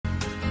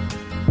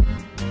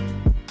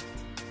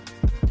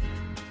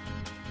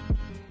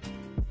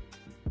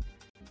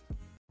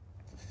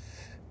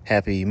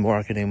Happy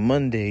Marketing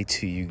Monday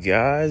to you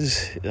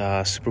guys.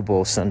 Super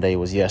Bowl Sunday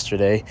was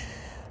yesterday,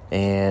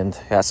 and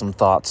got some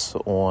thoughts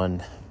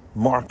on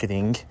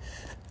marketing.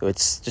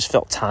 It's just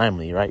felt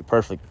timely, right?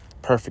 Perfect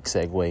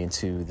segue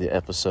into the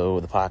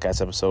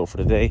podcast episode for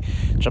today.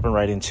 Jumping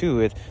right into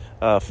it.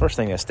 First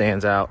thing that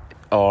stands out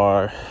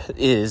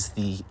is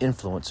the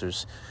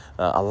influencers.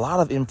 A lot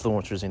of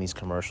influencers in these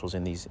commercials,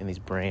 in these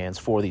brands,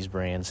 for these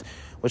brands,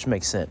 which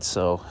makes sense.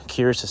 So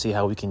curious to see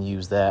how we can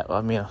use that.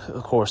 I mean,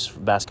 of course,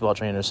 basketball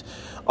trainers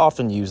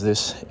often use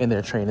this in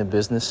their training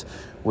business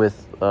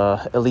with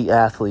elite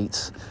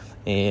athletes.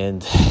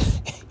 And,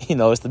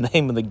 it's the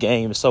name of the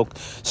game. It's so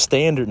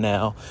standard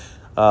now.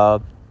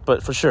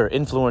 But for sure,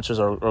 influencers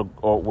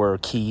were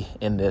key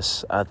in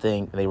this. I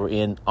think they were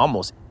in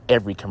almost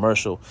every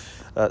commercial.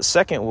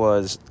 Second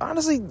was,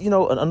 honestly,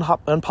 an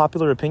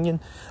unpopular opinion.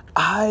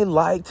 I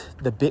liked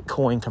the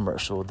Bitcoin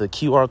commercial, the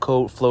QR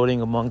code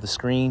floating among the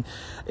screen.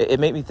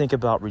 It made me think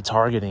about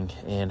retargeting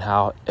and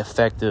how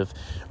effective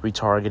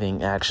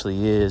retargeting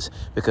actually is,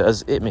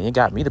 because it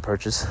got me to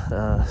purchase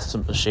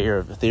a share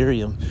of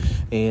Ethereum,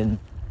 and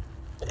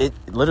it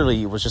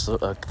literally was just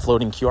a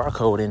floating QR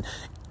code. And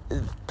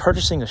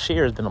purchasing a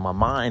share has been on my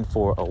mind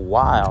for a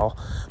while,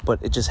 but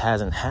it just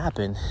hasn't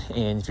happened.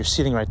 And if you're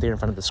sitting right there in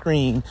front of the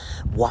screen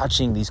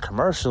watching these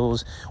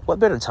commercials, what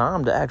better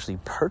time to actually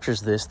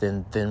purchase this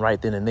than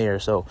right then and there?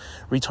 So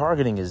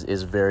retargeting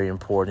is very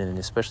important, and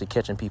especially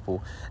catching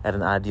people at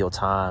an ideal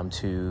time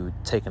to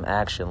take an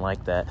action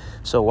like that.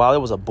 So while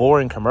it was a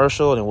boring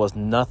commercial and it was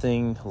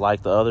nothing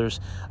like the others,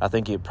 I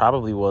think it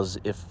probably was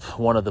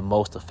one of the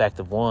most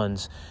effective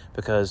ones,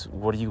 because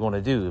what are you going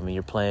to do? I mean,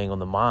 you're playing on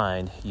the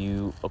mind.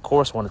 You, of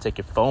course, want to take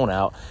your phone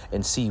out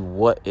and see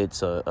what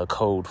it's a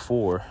code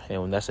for.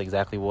 And that's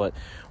exactly what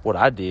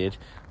I did.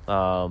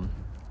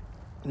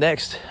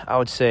 Next, I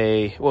would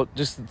say,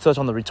 just to touch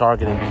on the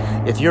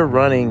retargeting. If you're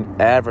running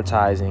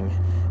advertising,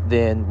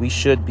 then we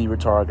should be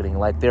retargeting.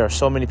 Like, there are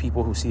so many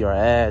people who see our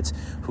ads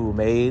who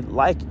may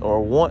like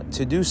or want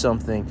to do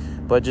something,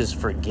 but just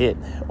forget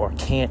or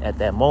can't at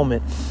that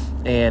moment.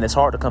 And it's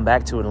hard to come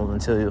back to it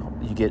until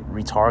you get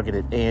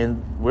retargeted.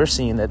 And we're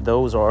seeing that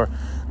those are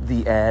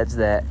the ads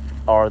that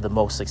are the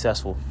most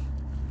successful.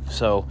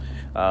 So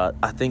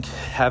I think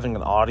having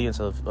an audience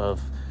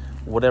of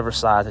whatever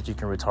size that you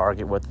can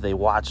retarget, whether they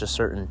watch a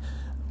certain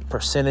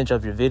percentage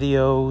of your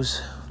videos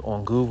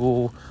on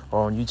Google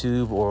or on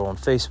YouTube or on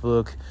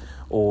Facebook,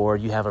 or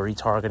you have a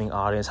retargeting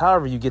audience,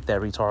 however you get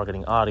that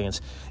retargeting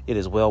audience, it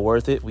is well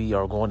worth it. We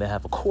are going to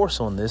have a course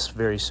on this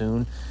very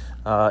soon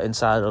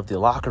inside of the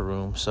locker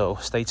room. So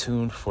stay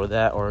tuned for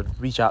that, or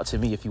reach out to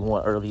me if you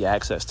want early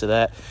access to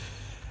that.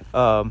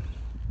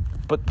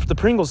 But the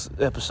Pringles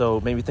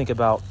episode made me think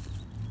about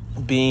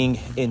being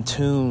in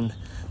tune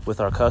with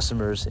our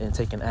customers and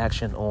taking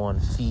action on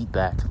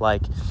feedback.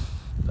 Like,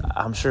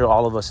 I'm sure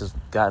all of us has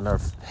gotten our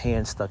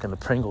hand stuck in the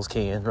Pringles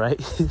can,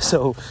 right?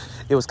 So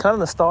it was kind of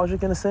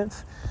nostalgic in a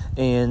sense.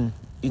 And,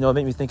 it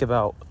made me think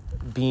about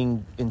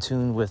being in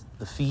tune with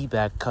the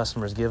feedback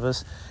customers give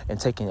us and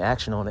taking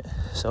action on it.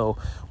 So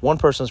one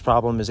person's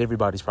problem is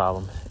everybody's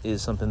problem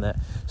is something that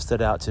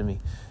stood out to me.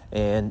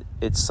 And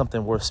it's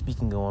something worth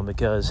speaking on,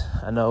 because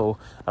I know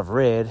I've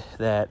read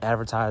that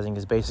advertising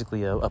is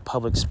basically a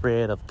public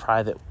spread of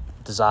private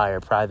desire,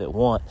 private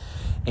want.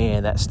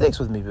 And that sticks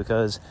with me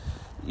because,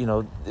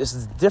 this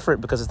is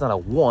different because it's not a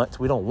want.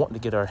 We don't want to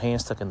get our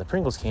hands stuck in the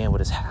Pringles can,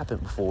 but it's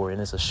happened before, and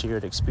it's a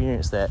shared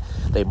experience that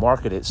they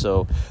marketed.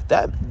 So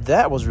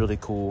that was really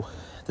cool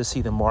to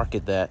see them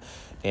market that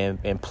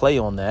and play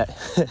on that.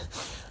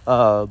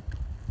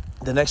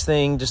 The next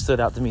thing just stood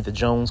out to me, the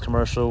Jones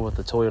commercial with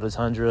the Toyota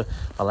Tundra.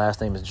 My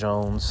last name is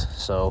Jones,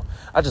 so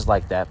I just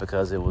like that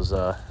because it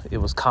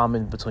was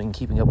common between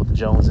Keeping Up with the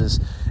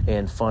Joneses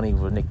and funny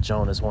with Nick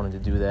Jonas wanting to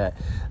do that.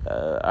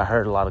 I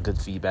heard a lot of good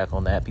feedback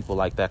on that. People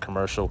like that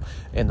commercial.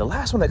 And the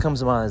last one that comes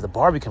to mind is the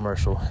Barbie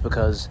commercial,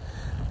 because,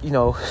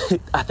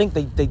 I think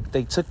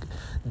they took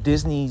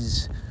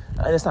Disney's,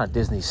 and it's not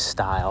Disney's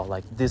style.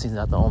 Like, Disney's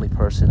not the only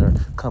person or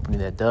company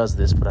that does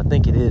this, but I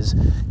think it is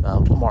a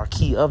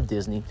marquee of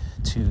Disney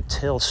to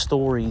tell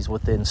stories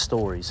within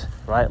stories,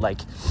 right? Like,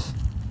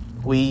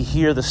 we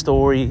hear the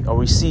story or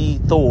we see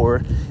Thor,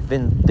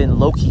 then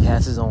Loki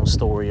has his own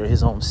story or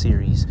his own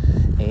series,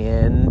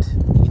 and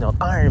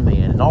Iron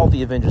Man and all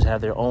the Avengers have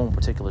their own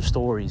particular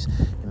stories.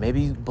 And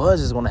maybe Buzz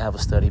is going to have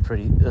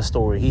a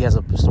story. He has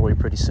a story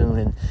pretty soon,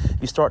 and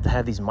you start to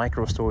have these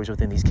micro stories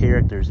within these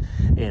characters.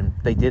 And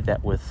they did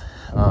that with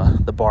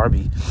the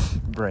Barbie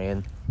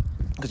brand.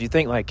 Because you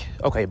think, like,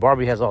 okay,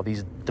 Barbie has all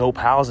these dope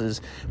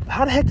houses.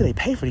 How the heck do they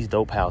pay for these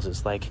dope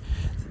houses? Like,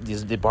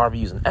 did Barbie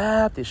use an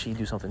app? Did she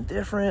do something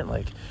different?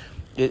 Like,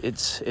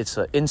 it's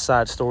an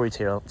inside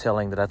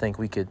storytelling that I think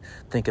we could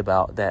think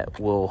about that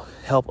will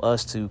help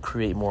us to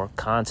create more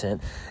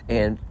content,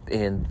 and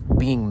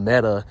being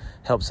meta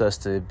helps us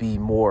to be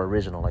more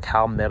original. Like,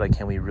 how meta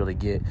can we really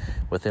get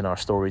within our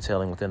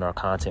storytelling, within our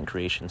content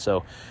creation?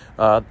 So,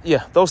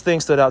 those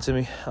things stood out to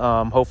me.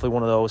 Hopefully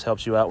one of those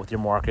helps you out with your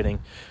marketing.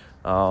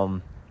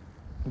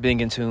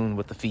 Being in tune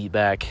with the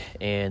feedback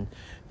and,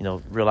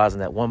 realizing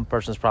that one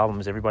person's problem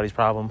is everybody's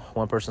problem.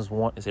 One person's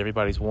want is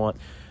everybody's want.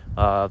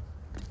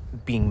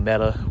 Being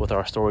meta with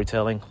our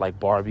storytelling like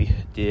Barbie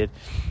did,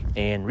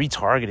 and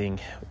retargeting,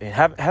 and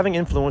having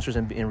influencers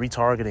and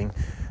retargeting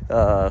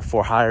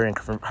for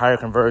higher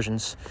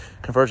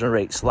conversion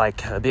rates like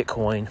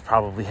Bitcoin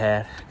probably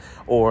had,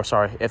 or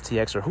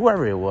FTX or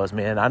whoever it was,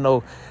 man. I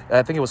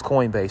think it was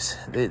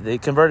Coinbase. They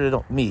converted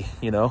me,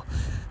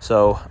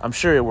 so I'm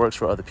sure it works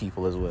for other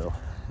people as well.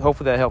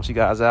 Hopefully that helps you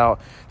guys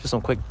out. Just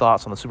some quick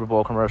thoughts on the Super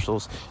Bowl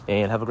commercials,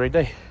 and have a great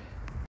day.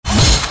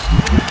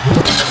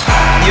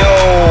 Yo,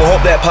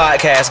 hope that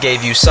podcast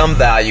gave you some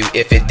value.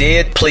 If it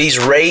did, please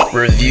rate,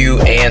 review,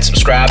 and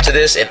subscribe to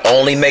this. It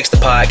only makes the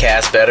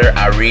podcast better.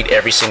 I read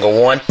every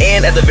single one.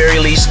 And at the very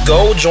least,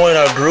 go join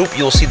our group.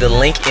 You'll see the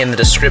link in the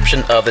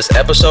description of this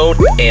episode,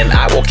 and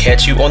I will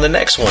catch you on the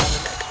next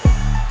one.